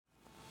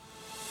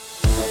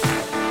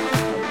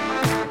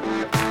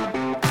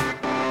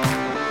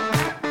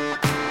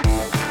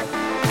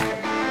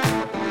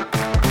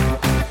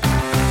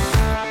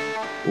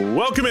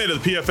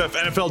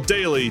PFF NFL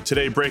Daily.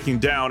 Today, breaking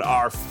down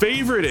our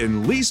favorite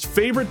and least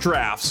favorite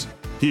drafts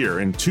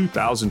here in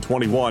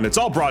 2021. It's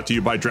all brought to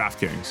you by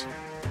DraftKings.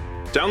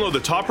 Download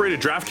the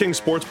top-rated DraftKings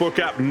Sportsbook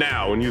app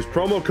now and use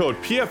promo code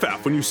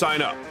PFF when you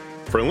sign up.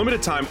 For a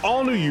limited time,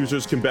 all new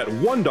users can bet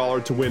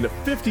 $1 to win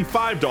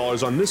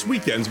 $55 on this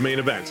weekend's main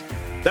event.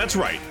 That's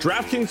right,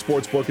 DraftKings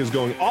Sportsbook is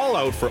going all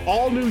out for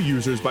all new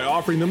users by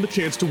offering them the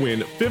chance to win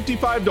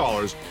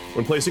 $55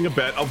 when placing a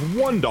bet of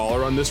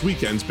 $1 on this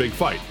weekend's big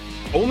fight.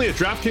 Only at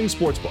DraftKings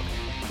Sportsbook.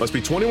 Must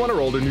be 21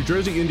 or older, New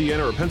Jersey,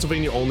 Indiana, or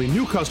Pennsylvania only.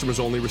 New customers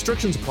only.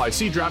 Restrictions apply.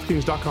 See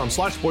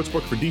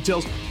DraftKings.com/sportsbook for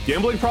details.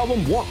 Gambling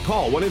problem?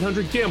 Call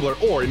 1-800-GAMBLER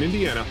or in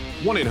Indiana,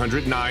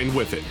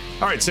 1-800-9-WITH-IT.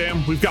 All right,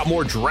 Sam, we've got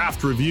more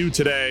draft review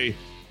today.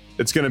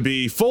 It's going to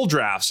be full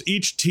drafts.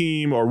 Each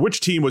team, or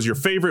which team was your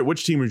favorite,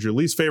 which team was your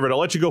least favorite. I'll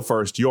let you go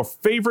first. Your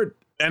favorite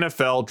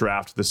NFL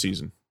draft this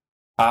season.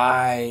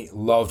 I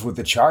loved what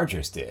the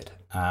Chargers did.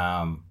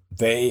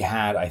 They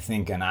had, I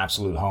think, an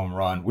absolute home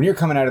run. When you're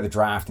coming out of the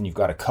draft and you've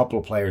got a couple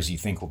of players you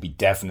think will be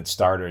definite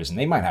starters, and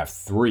they might have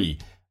three,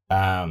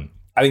 I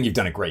think you've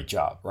done a great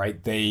job,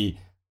 right? They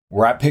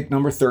were at pick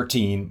number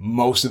 13.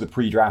 Most of the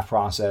pre-draft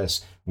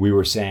process, we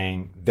were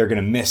saying they're going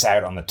to miss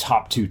out on the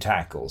top two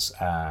tackles,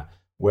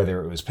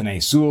 whether it was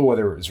Penei Sewell,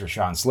 whether it was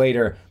Rashawn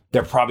Slater.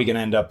 They're probably going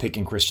to end up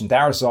picking Christian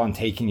Darrisaw and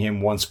taking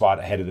him one spot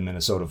ahead of the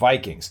Minnesota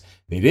Vikings.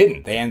 They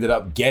didn't. They ended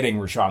up getting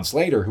Rashawn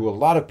Slater, who a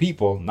lot of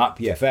people, not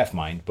PFF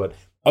mind, but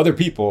other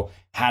people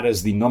had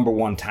as the number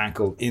one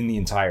tackle in the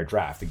entire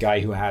draft. The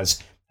guy who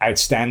has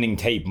outstanding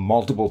tape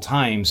multiple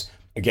times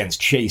against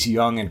Chase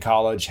Young in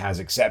college, has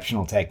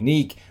exceptional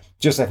technique.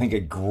 Just, I think, a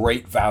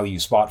great value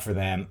spot for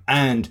them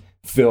and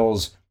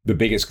fills the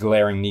biggest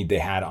glaring need they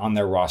had on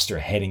their roster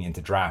heading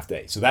into draft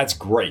day. So that's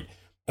great.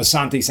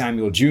 Asante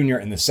Samuel Jr.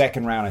 in the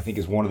second round, I think,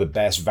 is one of the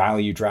best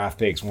value draft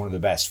picks, one of the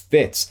best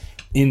fits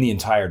in the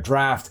entire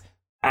draft.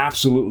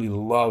 Absolutely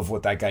love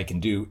what that guy can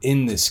do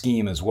in this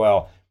scheme as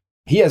well.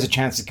 He has a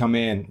chance to come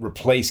in,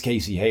 replace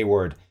Casey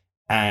Hayward,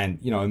 and,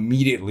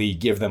 immediately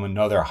give them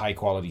another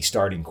high-quality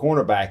starting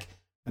cornerback.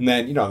 And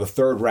then, the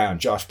third round,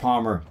 Josh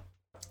Palmer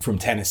from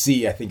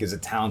Tennessee, I think, is a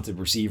talented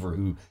receiver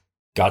who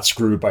got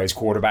screwed by his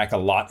quarterback a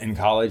lot in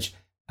college.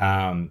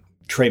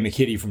 Trey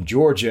McKitty from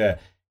Georgia,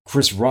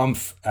 Chris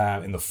Rumph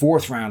in the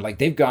fourth round. Like,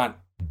 they've got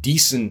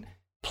decent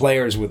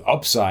players with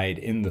upside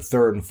in the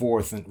third and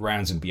fourth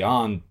rounds and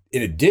beyond,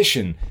 in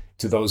addition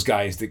to those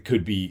guys that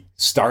could be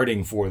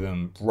starting for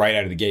them right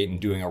out of the gate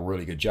and doing a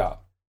really good job.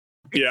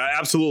 Yeah, I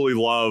absolutely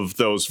love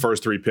those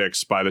first three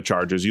picks by the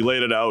Chargers. You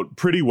laid it out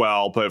pretty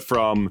well, but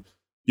from,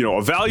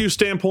 a value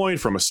standpoint,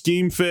 from a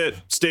scheme fit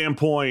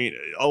standpoint,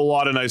 a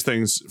lot of nice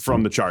things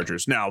from the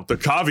Chargers. Now, the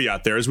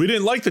caveat there is we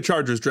didn't like the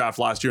Chargers draft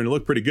last year, and it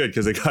looked pretty good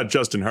because they got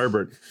Justin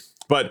Herbert.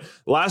 But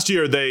last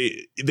year,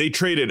 they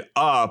traded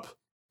up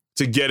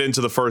to get into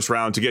the first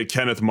round to get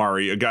Kenneth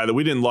Murray, a guy that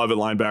we didn't love at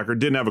linebacker,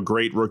 didn't have a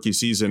great rookie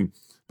season.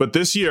 But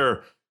this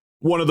year,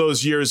 one of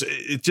those years,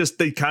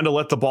 they kind of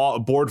let the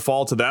board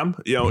fall to them,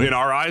 in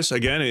our eyes,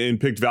 again, and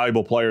picked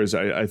valuable players,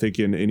 I think,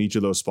 in each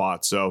of those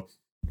spots. So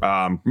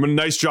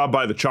nice job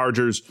by the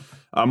Chargers.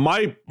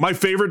 My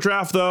favorite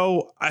draft,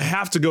 though, I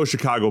have to go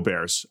Chicago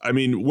Bears. I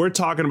mean, we're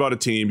talking about a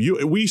team.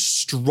 We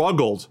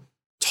struggled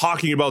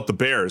talking about the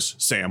Bears,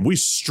 Sam. We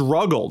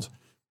struggled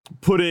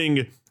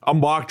putting a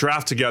mock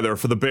draft together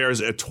for the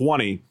Bears at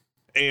 20.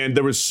 And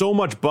there was so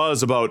much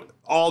buzz about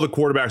all the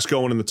quarterbacks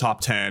going in the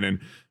top 10 and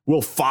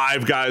will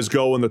 5 guys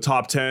go in the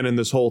top 10 in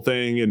this whole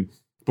thing. And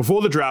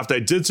before the draft, I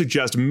did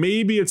suggest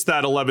maybe it's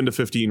that 11 to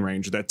 15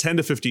 range, that 10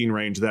 to 15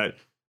 range,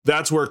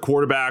 that's where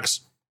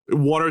quarterbacks,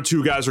 1 or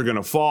 2 guys are going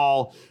to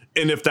fall.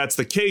 And if that's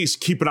the case,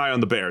 keep an eye on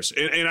the Bears.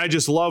 And I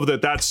just love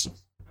that that's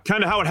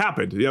kind of how it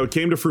happened. It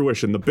came to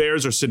fruition. The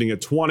Bears are sitting at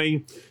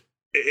 20.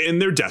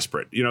 And they're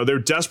desperate. They're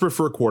desperate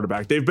for a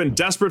quarterback. They've been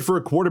desperate for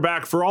a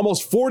quarterback for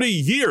almost 40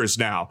 years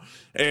now.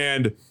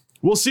 And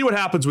we'll see what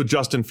happens with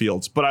Justin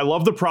Fields. But I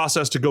love the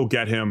process to go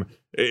get him.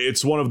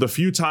 It's one of the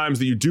few times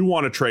that you do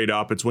want to trade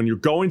up. It's when you're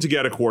going to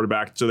get a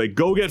quarterback. So they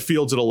go get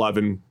Fields at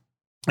 11.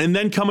 And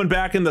then coming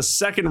back in the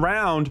second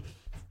round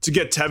to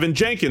get Tevin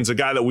Jenkins, a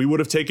guy that we would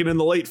have taken in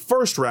the late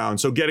first round.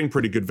 So getting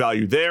pretty good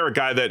value there. A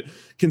guy that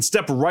can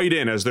step right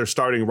in as their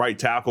starting right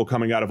tackle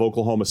coming out of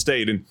Oklahoma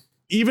State. And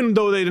even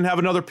though they didn't have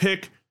another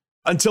pick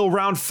until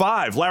round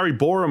 5, Larry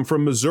Borum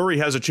from Missouri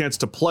has a chance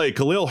to play.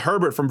 Khalil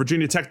Herbert from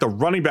Virginia Tech, the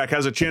running back,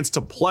 has a chance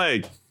to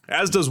play,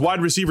 as does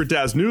wide receiver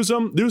Daz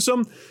Newsome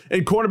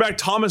and cornerback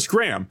Thomas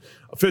Graham.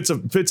 Fits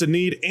a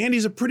need, and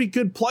he's a pretty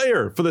good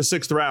player for the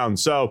 6th round.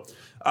 So,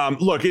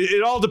 look,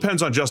 it all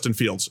depends on Justin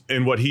Fields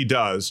and what he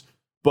does.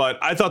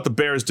 But I thought the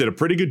Bears did a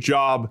pretty good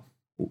job,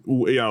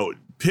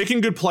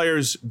 picking good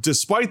players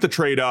despite the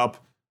trade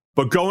up,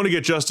 but going to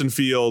get Justin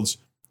Fields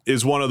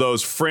is one of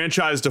those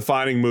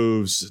franchise-defining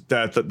moves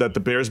that the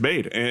Bears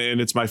made, and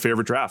it's my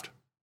favorite draft.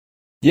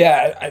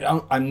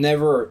 Yeah, I'm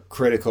never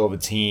critical of a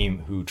team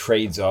who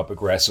trades up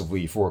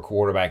aggressively for a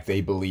quarterback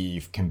they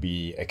believe can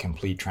be a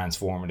complete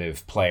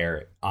transformative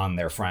player on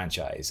their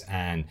franchise,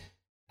 and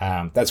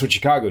that's what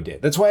Chicago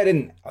did. That's why I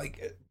didn't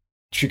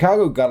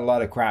Chicago got a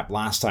lot of crap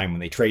last time when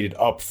they traded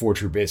up for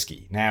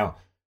Trubisky. Now,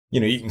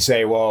 you can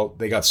say, well,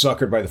 they got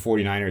suckered by the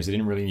 49ers. They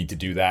didn't really need to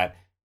do that.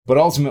 But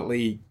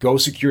ultimately, go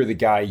secure the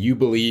guy you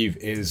believe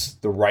is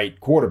the right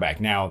quarterback.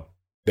 Now,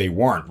 they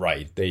weren't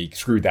right. They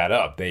screwed that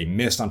up. They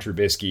missed on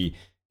Trubisky.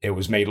 It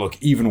was made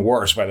look even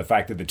worse by the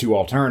fact that the two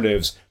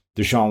alternatives,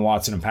 Deshaun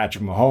Watson and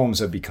Patrick Mahomes,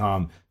 have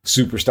become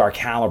superstar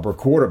caliber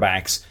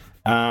quarterbacks.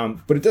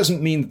 But it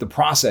doesn't mean that the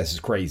process is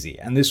crazy.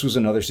 And this was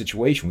another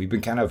situation. We've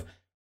been kind of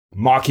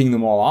mocking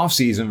them all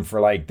offseason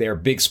for like their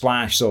big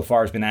splash so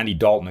far has been Andy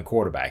Dalton at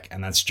quarterback.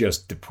 And that's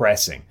just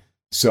depressing.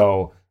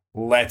 So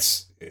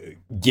let's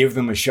give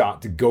them a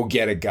shot to go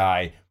get a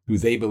guy who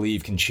they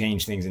believe can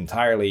change things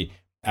entirely.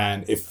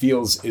 And if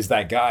Fields is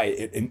that guy,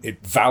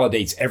 it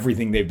validates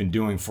everything they've been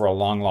doing for a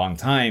long, long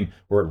time,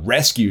 or it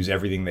rescues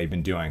everything they've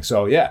been doing.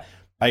 So yeah,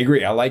 I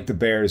agree. I like the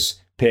Bears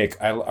pick.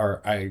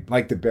 I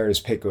like the Bears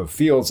pick of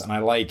Fields, and I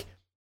like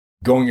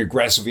going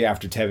aggressively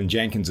after Tevin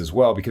Jenkins as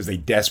well, because they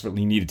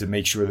desperately needed to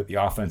make sure that the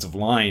offensive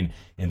line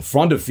in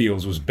front of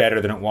Fields was better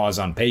than it was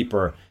on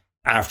paper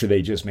after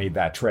they just made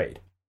that trade.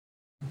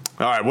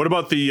 All right. What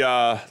about the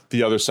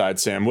other side,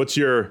 Sam? What's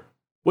your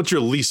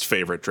least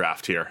favorite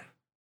draft here?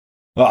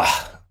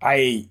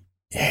 I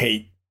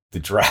hate the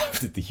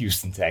draft that the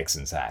Houston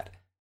Texans had.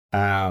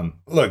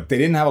 Look, they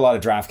didn't have a lot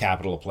of draft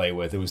capital to play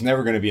with. It was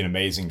never going to be an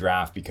amazing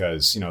draft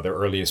because, their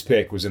earliest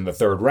pick was in the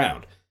third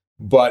round.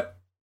 But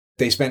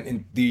they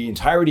spent the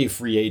entirety of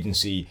free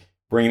agency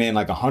bringing in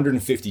like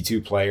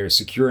 152 players,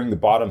 securing the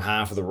bottom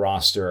half of the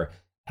roster,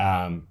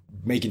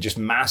 making just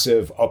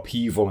massive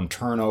upheaval and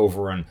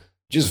turnover and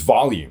just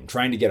volume,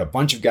 trying to get a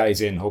bunch of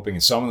guys in, hoping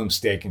some of them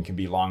stick and can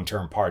be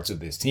long-term parts of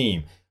this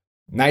team.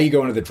 Now you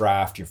go into the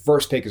draft, your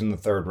first pick is in the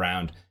third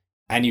round,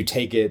 and you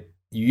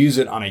use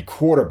it on a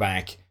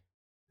quarterback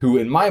who,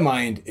 in my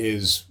mind,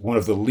 is one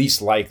of the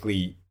least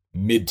likely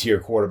mid-tier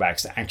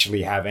quarterbacks to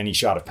actually have any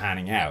shot of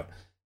panning out.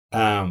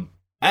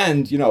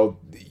 And,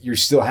 you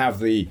still have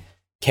the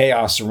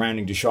chaos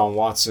surrounding Deshaun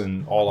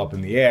Watson all up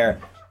in the air.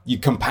 You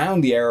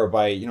compound the error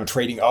by,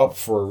 trading up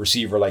for a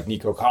receiver like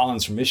Nico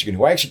Collins from Michigan,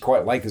 who I actually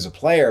quite like as a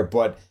player,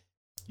 but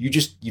you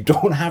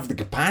don't have the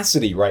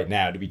capacity right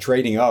now to be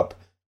trading up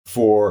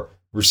for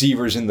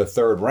receivers in the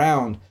third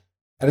round.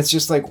 And it's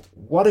just like,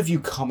 what have you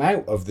come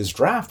out of this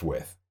draft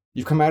with?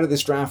 You've come out of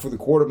this draft with a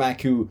quarterback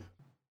who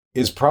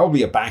is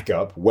probably a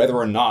backup, whether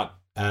or not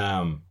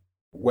Deshaun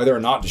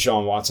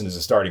Watson is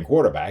a starting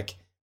quarterback.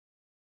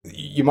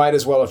 You might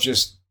as well have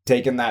just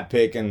taken that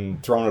pick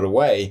and thrown it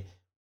away.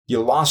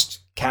 You lost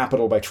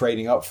capital by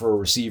trading up for a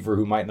receiver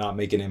who might not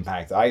make an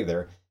impact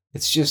either.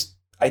 It's just,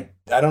 I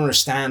don't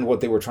understand what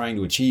they were trying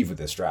to achieve with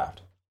this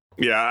draft.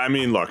 Yeah, I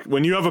mean, look,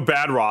 when you have a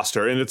bad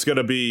roster, and it's going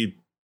to be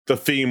the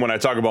theme when I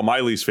talk about my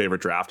least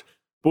favorite draft,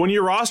 but when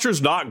your roster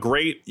is not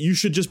great, you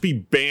should just be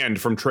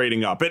banned from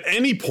trading up at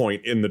any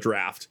point in the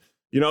draft.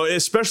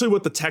 Especially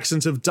what the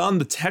Texans have done.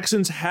 The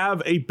Texans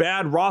have a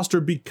bad roster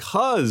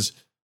because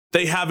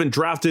they haven't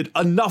drafted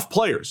enough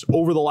players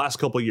over the last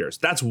couple of years.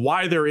 That's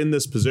why they're in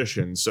this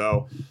position.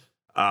 So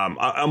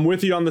I'm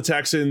with you on the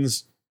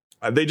Texans.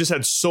 They just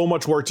had so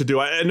much work to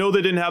do. I know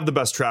they didn't have the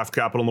best draft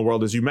capital in the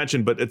world, as you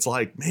mentioned, but it's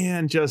like,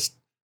 man,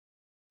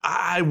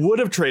 I would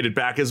have traded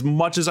back as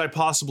much as I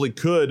possibly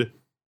could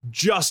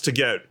just to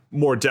get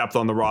more depth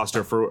on the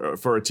roster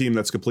for a team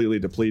that's completely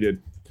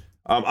depleted.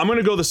 I'm going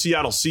to go the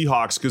Seattle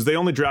Seahawks because they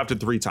only drafted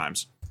 3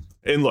 times.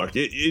 And look,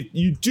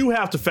 you do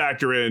have to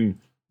factor in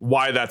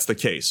why that's the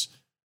case.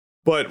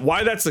 But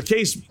why that's the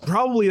case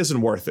probably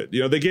isn't worth it.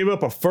 They gave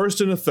up a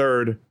first and a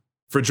third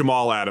for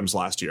Jamal Adams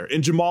last year.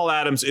 And Jamal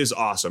Adams is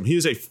awesome. He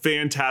is a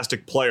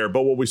fantastic player.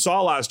 But what we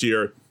saw last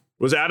year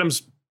was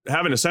Adams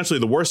having essentially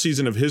the worst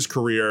season of his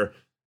career.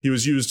 He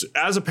was used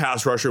as a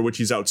pass rusher, which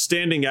he's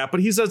outstanding at,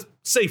 but he's a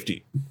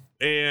safety.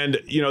 And,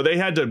 they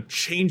had to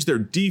change their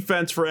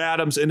defense for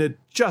Adams, and it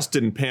just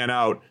didn't pan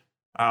out.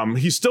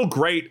 He's still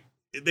great.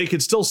 They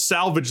could still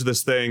salvage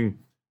this thing.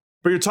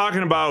 But you're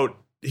talking about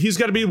he's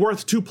got to be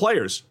worth 2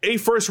 players, a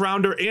first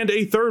rounder and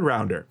a third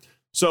rounder.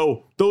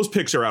 So those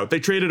picks are out. They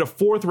traded a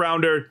 4th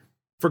rounder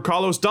for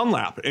Carlos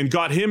Dunlap and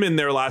got him in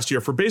there last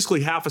year for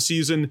basically half a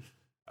season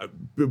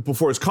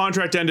before his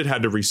contract ended,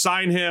 had to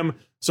re-sign him.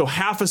 So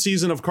half a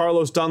season of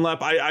Carlos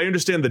Dunlap. I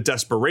understand the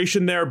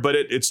desperation there, but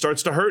it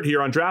starts to hurt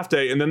here on draft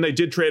day. And then they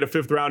did trade a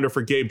 5th rounder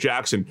for Gabe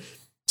Jackson.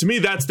 To me,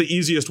 that's the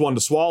easiest one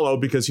to swallow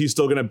because he's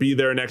still going to be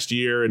there next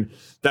year, and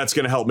that's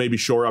going to help maybe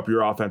shore up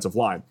your offensive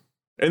line.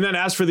 And then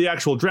as for the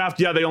actual draft,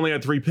 yeah, they only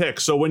had 3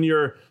 picks. So when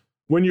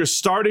you're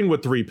starting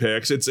with 3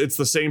 picks, it's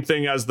the same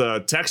thing as the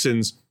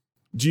Texans.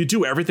 Do you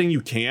do everything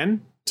you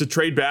can to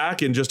trade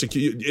back and just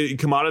to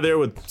come out of there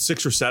with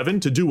 6 or 7,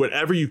 to do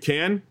whatever you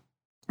can?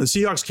 The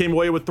Seahawks came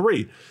away with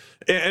 3.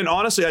 And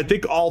honestly, I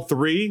think all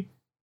 3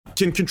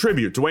 can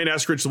contribute. Dwayne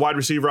Eskridge, the wide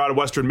receiver out of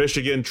Western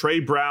Michigan, Trey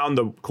Brown,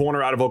 the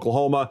corner out of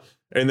Oklahoma,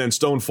 and then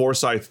Stone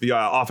Forsythe, the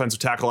offensive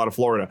tackle out of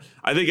Florida.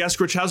 I think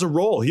Eskridge has a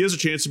role. He has a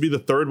chance to be the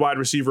 3rd wide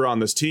receiver on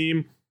this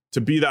team, to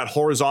be that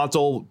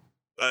horizontal,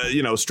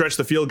 stretch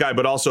the field guy,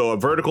 but also a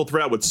vertical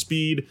threat with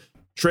speed.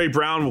 Trey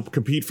Brown will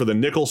compete for the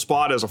nickel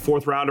spot as a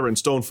 4th rounder, and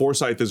Stone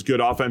Forsythe is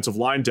good offensive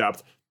line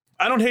depth.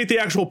 I don't hate the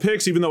actual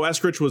picks, even though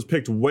Eskridge was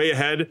picked way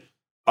ahead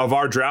of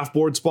our draft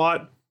board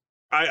spot.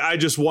 I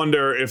just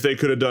wonder if they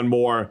could have done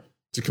more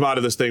to come out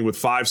of this thing with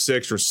 5,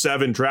 6, or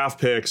 7 draft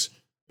picks,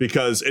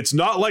 because it's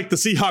not like the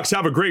Seahawks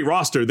have a great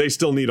roster. They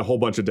still need a whole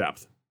bunch of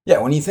depth. Yeah,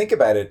 when you think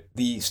about it,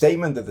 the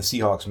statement that the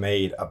Seahawks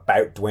made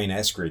about Dwayne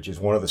Eskridge is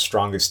one of the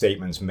strongest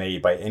statements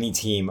made by any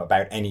team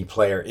about any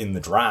player in the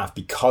draft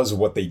because of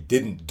what they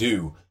didn't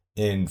do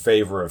in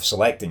favor of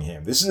selecting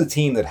him. This is a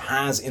team that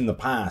has in the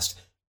past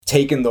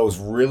taken those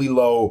really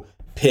low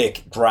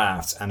pick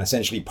drafts and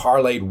essentially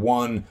parlayed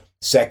 1,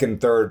 2nd,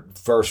 3rd,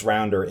 1st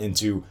rounder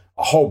into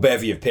a whole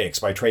bevy of picks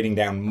by trading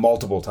down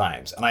multiple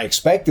times. And I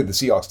expected the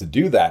Seahawks to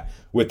do that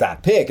with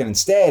that pick. And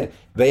instead,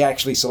 they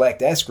actually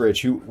select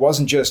Eskridge, who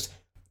wasn't just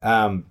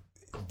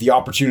the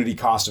opportunity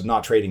cost of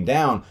not trading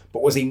down,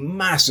 but was a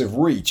massive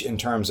reach in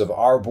terms of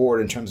our board,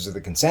 in terms of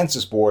the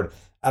consensus board.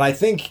 And I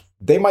think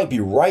they might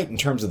be right in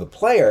terms of the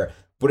player,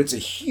 but it's a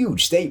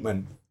huge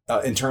statement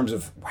in terms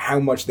of how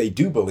much they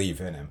do believe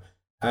in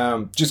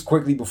him. Just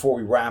quickly before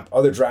we wrap,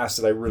 other drafts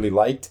that I really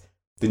liked,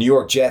 the New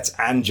York Jets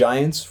and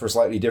Giants for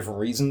slightly different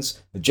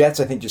reasons. The Jets,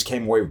 I think, just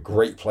came away with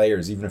great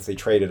players, even if they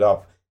traded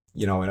up,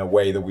 in a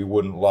way that we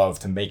wouldn't love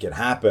to make it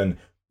happen.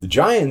 The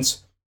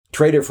Giants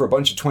traded for a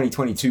bunch of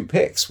 2022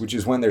 picks, which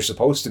is when they're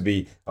supposed to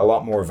be a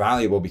lot more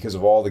valuable because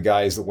of all the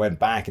guys that went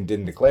back and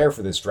didn't declare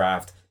for this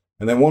draft.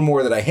 And then one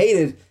more that I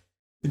hated,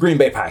 the Green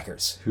Bay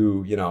Packers,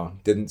 who,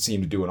 didn't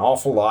seem to do an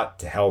awful lot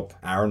to help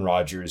Aaron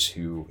Rodgers,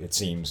 who it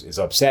seems is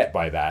upset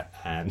by that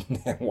and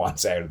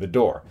wants out of the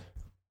door.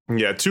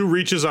 Yeah, 2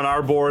 reaches on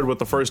our board with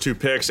the first 2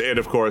 picks. And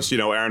of course,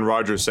 Aaron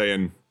Rodgers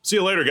saying, see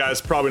you later,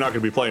 guys. Probably not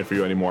going to be playing for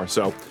you anymore.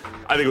 So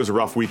I think it was a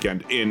rough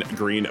weekend in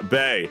Green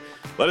Bay.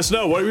 Let us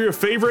know, what were your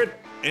favorite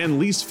and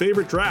least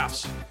favorite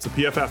drafts? It's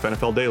the PFF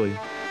NFL Daily.